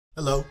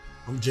Hello,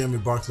 I'm Jeremy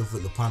Barcliff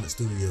with Leponic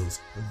Studios,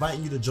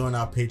 inviting you to join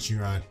our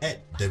Patreon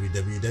at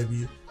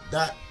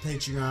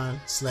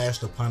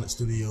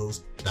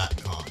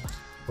www.patreon.com/leponicstudios.com.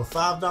 For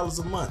 $5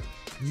 a month,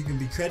 you can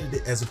be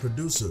credited as a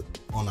producer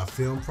on our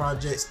film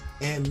projects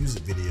and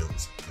music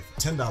videos. And for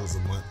 $10 a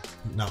month,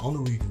 not only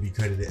will you be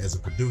credited as a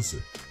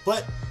producer,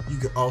 but you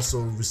can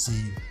also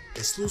receive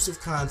exclusive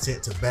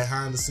content to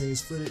behind the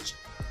scenes footage,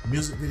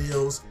 music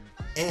videos,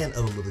 and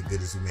other little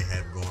goodies we may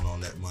have going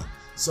on that month.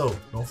 So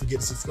don't forget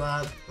to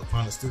subscribe to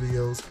Leponic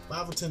Studios,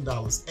 $5 or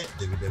 $10 at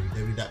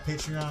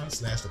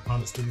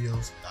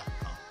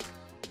www.patreon.com/leponicstudios.com.